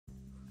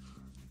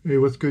Hey,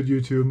 what's good,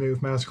 YouTube? Nate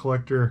with Mass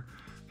Collector.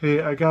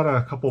 Hey, I got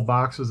a couple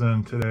boxes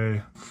in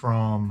today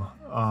from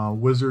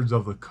Wizards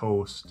of the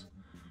Coast,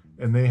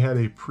 and they had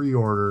a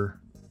pre-order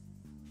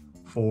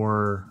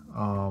for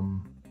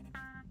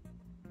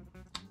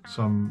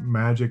some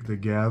Magic the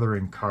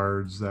Gathering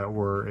cards that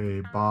were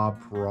a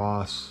Bob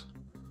Ross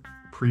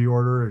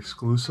pre-order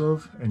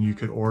exclusive, and you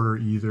could order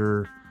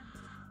either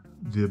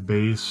the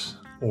base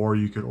or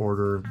you could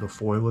order the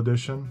foil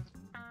edition.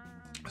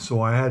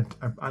 So I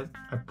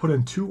put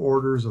in 2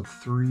 orders of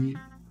 3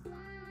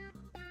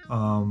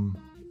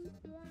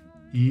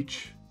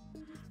 each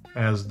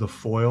as the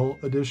foil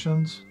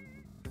editions,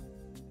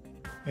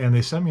 and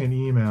they sent me an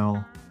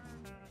email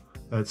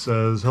that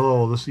says,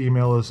 "Hello, this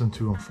email is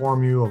to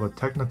inform you of a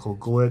technical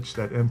glitch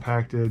that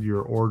impacted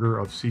your order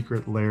of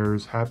Secret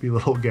Lair's Happy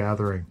Little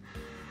Gathering.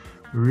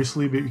 We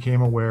recently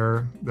became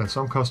aware that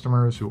some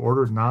customers who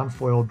ordered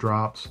non-foil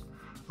drops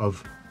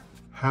of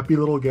Happy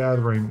Little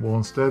Gathering will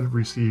instead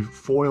receive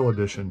foil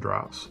edition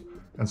drops,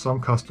 and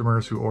some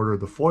customers who ordered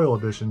the foil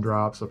edition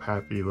drops of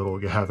Happy Little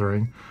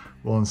Gathering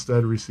will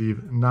instead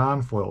receive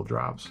non-foil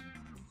drops.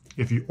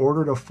 If you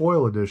ordered a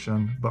foil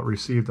edition but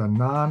received a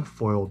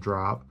non-foil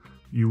drop,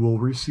 you will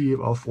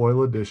receive a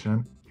foil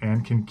edition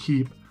and can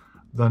keep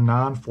the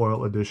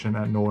non-foil edition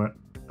at no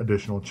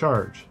additional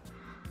charge.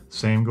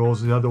 Same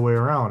goes the other way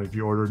around. If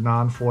you ordered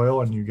non-foil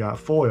and you got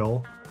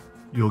foil,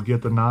 you'll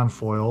get the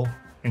non-foil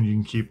and you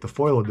can keep the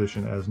foil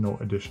edition as no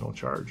additional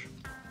charge.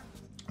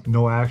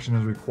 No action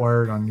is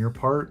required on your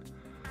part.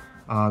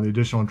 The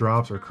additional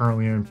drops are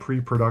currently in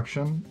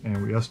pre-production,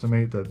 and we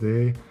estimate that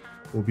they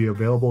will be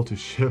available to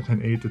ship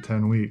in 8 to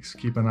 10 weeks.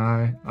 Keep an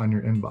eye on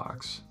your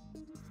inbox.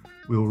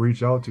 We will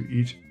reach out to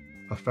each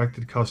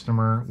affected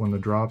customer when the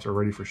drops are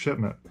ready for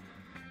shipment.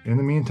 In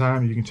the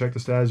meantime, you can check the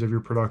status of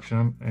your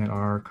production and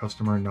our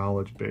customer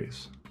knowledge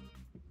base.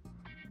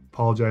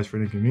 Apologize for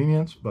the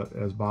inconvenience, but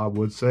as Bob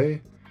would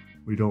say,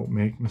 we don't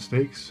make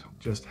mistakes,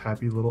 just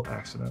happy little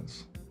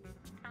accidents."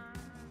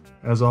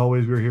 As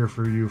always, we're here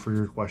for you for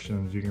your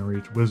questions. You can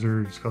reach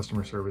Wizards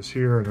customer service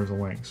here, and there's a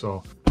link.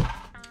 So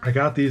I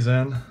got these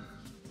in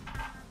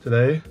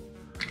today,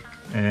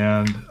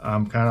 and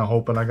I'm kind of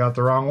hoping I got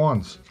the wrong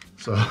ones.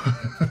 So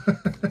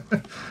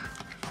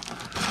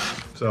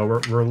so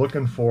we're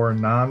looking for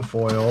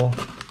non-foil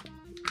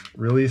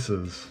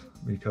releases,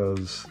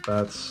 because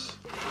that's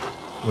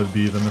would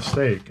be the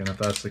mistake. And if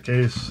that's the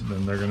case,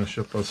 then they're going to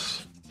ship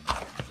us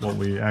what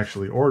we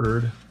actually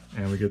ordered,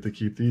 and we get to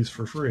keep these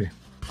for free.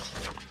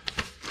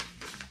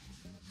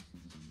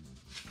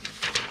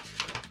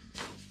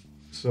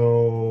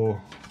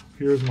 So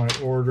here's my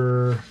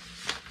order,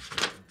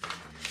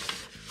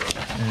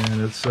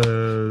 and it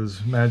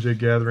says Magic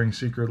Gathering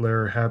Secret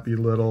Lair Happy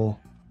Little.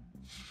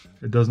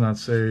 It does not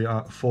say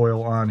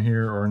foil on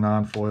here or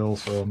non-foil,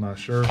 so I'm not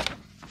sure.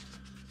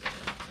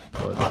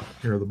 But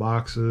here are the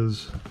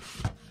boxes.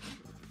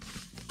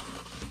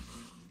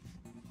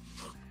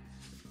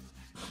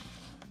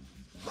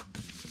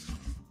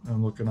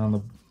 I'm looking on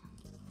the,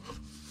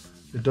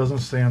 it doesn't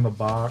say on the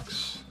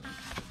box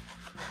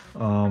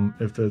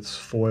if it's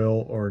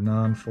foil or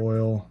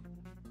non-foil,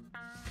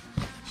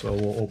 so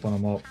we'll open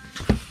them up.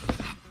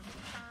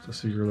 It's a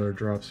Secret Lair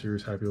Drop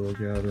Series Happy Little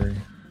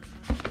Gathering.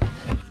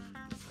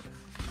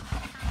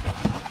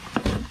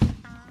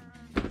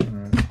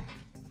 Alright.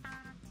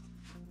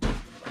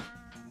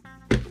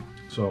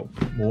 So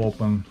we'll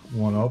open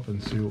one up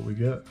and see what we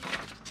get.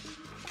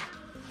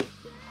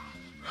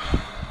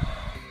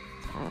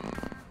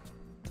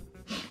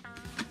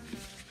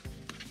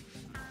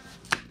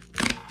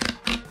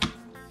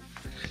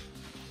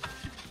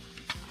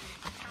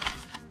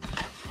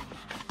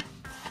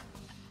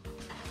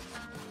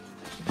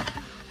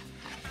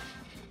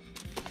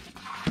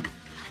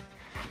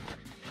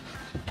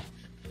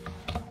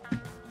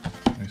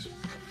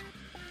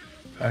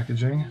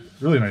 Packaging,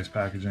 really nice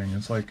packaging.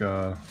 It's like you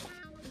know,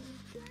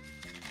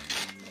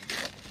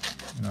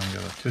 you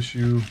got a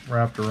tissue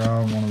wrapped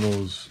around one of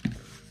those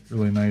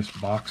really nice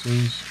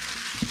boxes.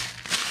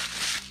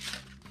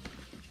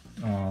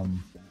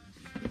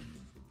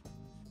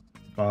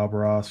 Bob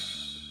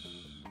Ross,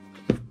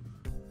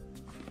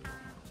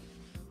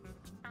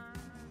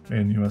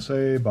 made in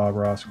USA, Bob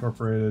Ross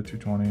Incorporated,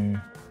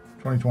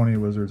 2020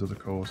 Wizards of the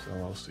Coast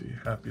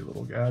LLC, Happy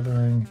Little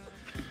Gathering,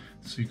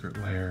 Secret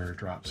Lair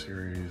Drop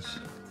Series.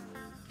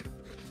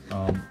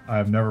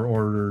 I've never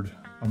ordered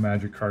a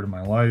Magic card in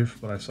my life,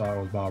 but I saw it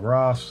was Bob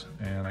Ross,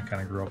 and I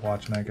kind of grew up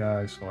watching that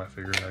guy, so I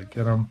figured I'd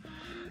get them.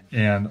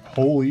 And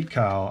holy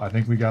cow, I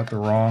think we got the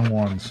wrong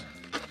ones.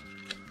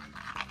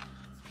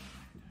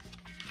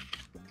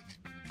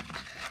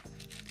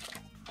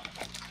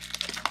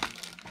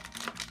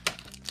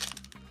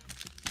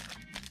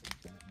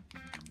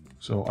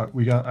 So I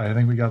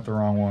think we got the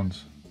wrong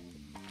ones,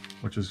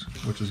 which is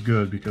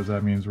good, because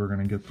that means we're going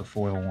to get the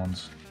foil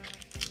ones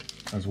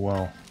as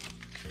well.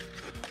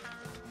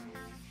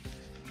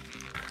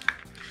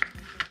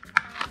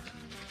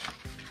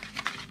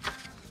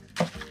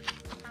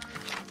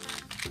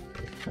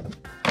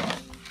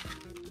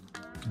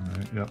 All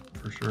right, yep,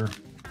 for sure.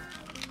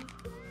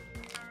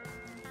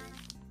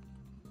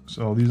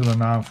 So these are the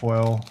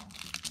non-foil.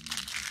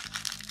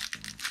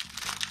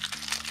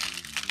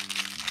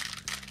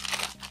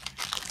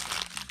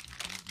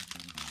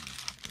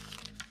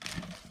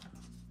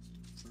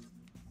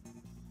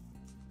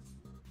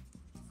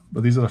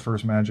 But these are the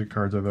first Magic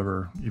cards I've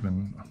ever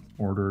even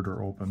ordered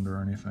or opened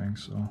or anything.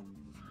 So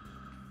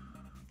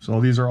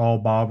these are all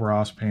Bob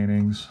Ross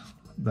paintings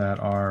that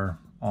are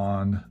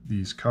on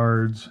these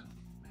cards.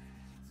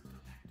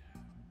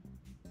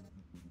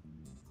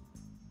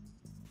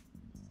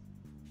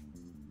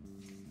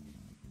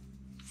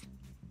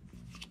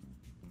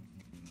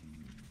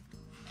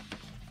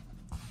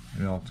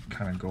 Maybe I'll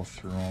kind of go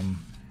through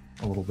them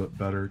a little bit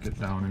better, get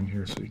down in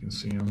here so you can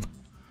see them.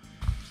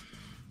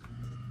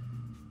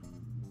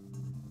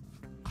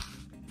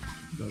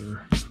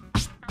 Better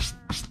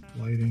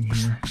lighting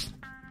here.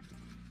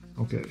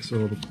 Okay,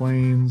 so the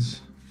planes.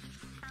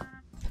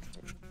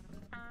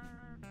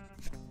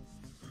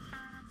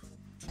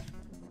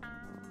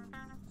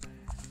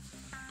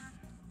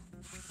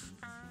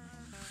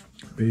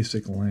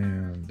 Basic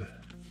land.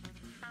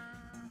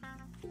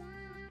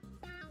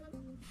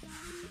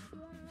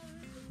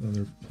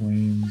 Another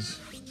planes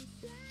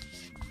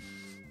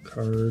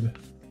card.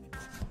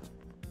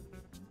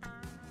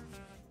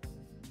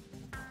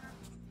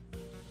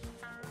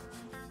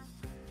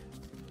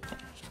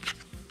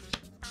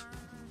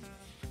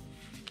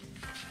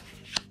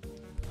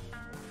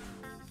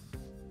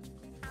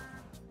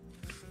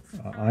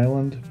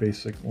 Island,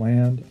 basic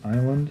land,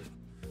 island.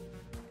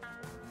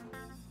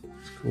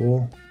 It's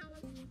cool.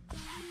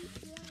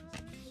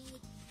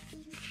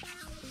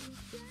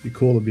 Be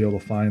cool to be able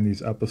to find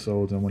these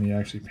episodes and when he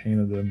actually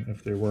painted them,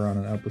 if they were on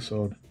an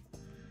episode.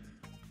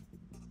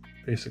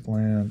 Basic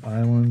land,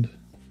 island.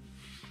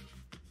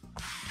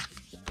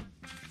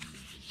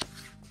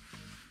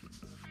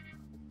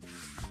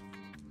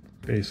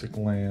 Basic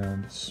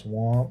land,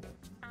 swamp.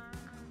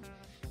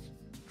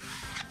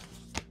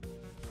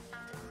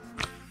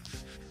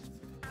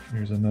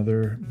 Here's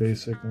another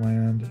basic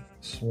land,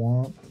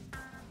 swamp.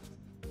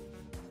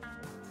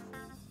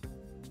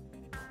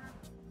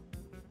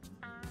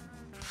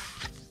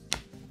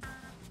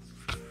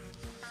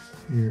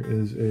 Here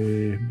is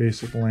a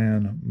basic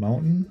land,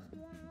 mountain.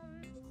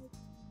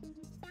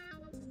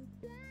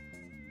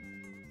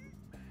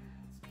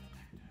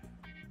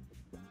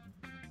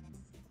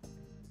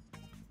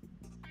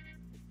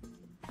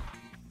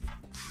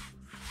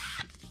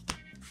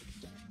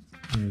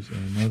 Here's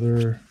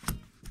another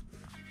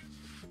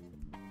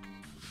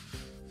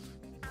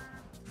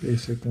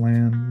basic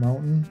land,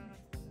 mountain.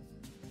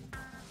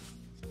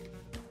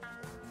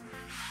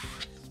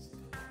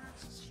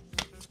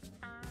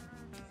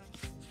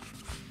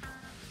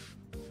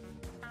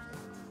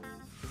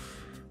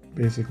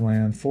 Basic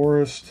land,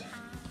 forest.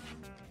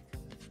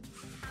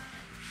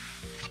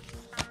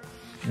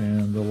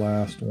 And the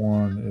last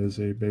one is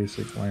a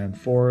basic land,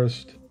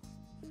 forest.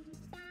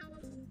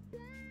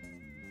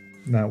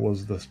 And that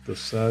was the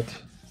set.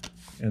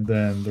 And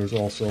then there's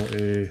also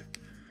a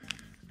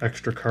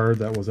extra card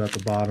that was at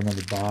the bottom of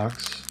the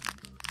box.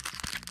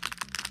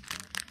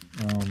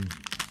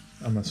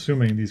 I'm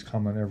assuming these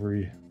come in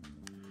every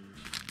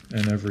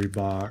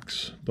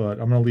box, but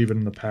I'm gonna leave it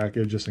in the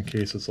package just in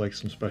case it's like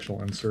some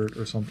special insert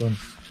or something.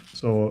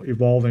 So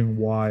Evolving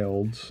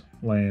Wilds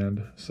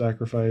land,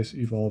 sacrifice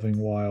Evolving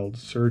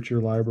Wilds, search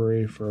your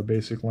library for a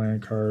basic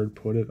land card,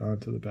 put it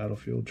onto the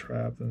battlefield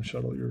trap, then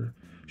shuffle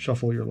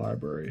your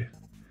library.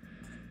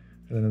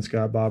 And then it's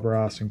got Bob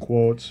Ross in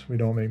quotes, we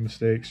don't make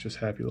mistakes, just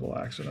happy little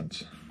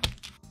accidents.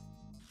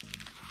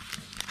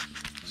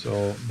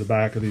 So the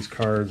back of these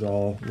cards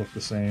all look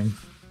the same,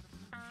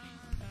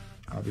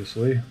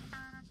 obviously.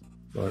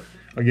 But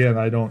again,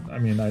 I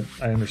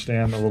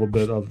understand a little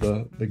bit of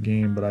the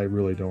game, but I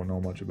really don't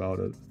know much about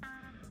it.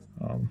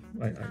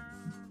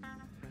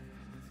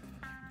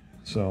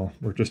 So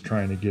we're just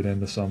trying to get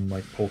into some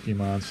like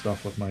Pokemon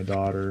stuff with my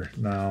daughter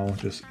now,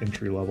 just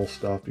entry-level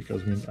stuff,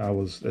 because I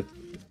was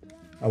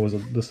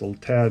just a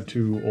tad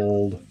too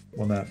old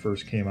when that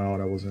first came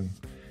out. I was in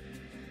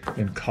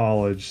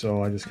college,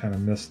 so I just kind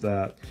of missed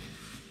that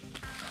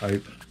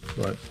hype.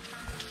 But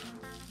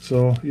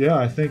so yeah,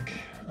 I think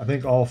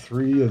all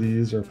three of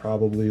these are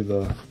probably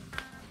the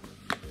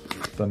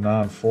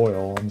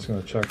non-foil. I'm just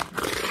gonna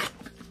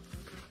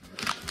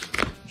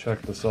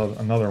check this out,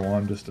 another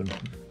one, just to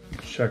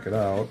check it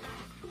out.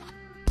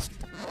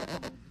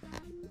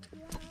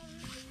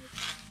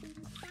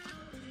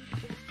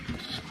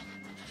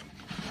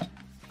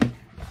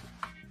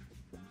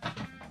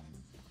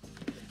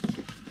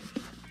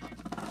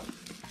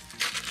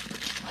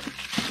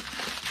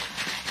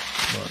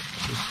 But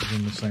this is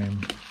in the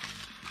same.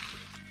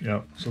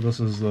 Yep, so this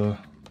is the,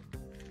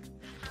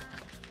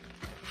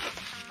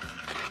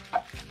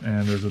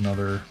 and there's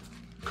another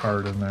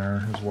card in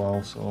there as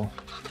well, so I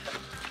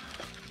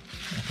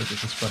don't think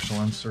it's a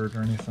special insert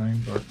or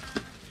anything, but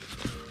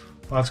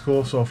that's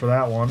cool. So for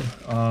that one,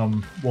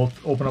 we'll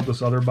open up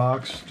this other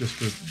box just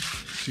to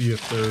see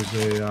if there's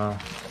a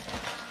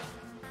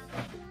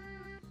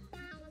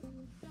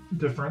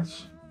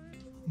difference.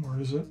 Where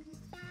is it?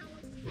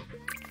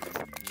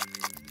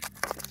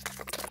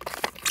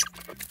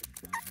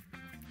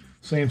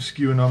 same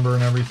SKU number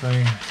and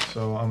everything.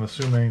 So I'm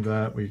assuming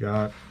that we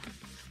got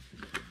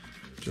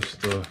just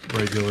the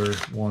regular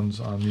ones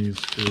on these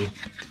too,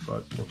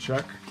 but we'll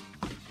check.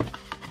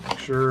 Make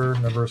sure,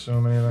 never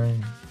assume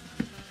anything.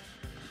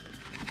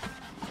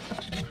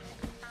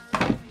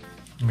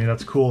 I mean,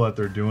 that's cool that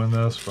they're doing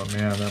this, but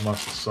man, that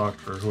must have sucked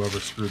for whoever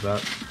screwed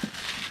that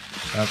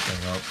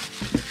thing up.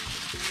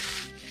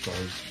 So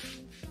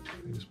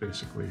they just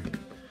basically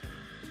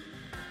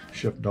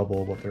shipped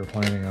double what they're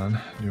planning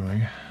on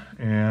doing.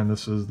 And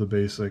this is the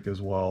basic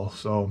as well.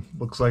 So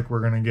looks like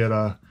we're gonna get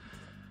a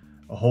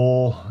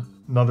whole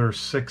another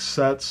 6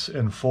 sets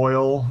in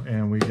foil,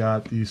 and we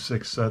got these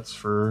 6 sets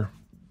for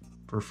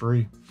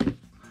free.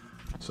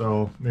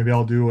 So maybe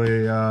I'll do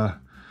a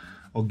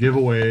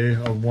giveaway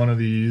of one of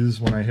these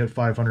when I hit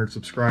 500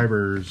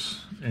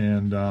 subscribers,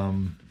 and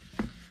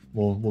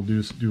we'll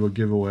do a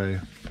giveaway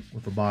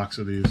with a box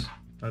of these.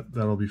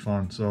 That'll be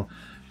fun. So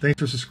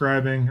thanks for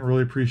subscribing. I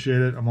really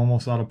appreciate it. I'm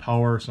almost out of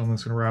power, so I'm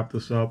just gonna wrap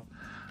this up.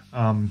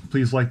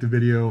 Please like the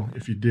video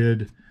if you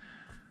did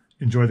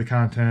enjoy the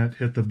content.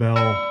 Hit the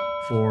bell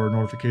for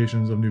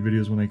notifications of new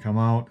videos when they come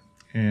out,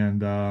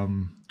 and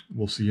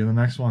we'll see you in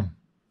the next one.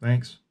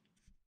 Thanks.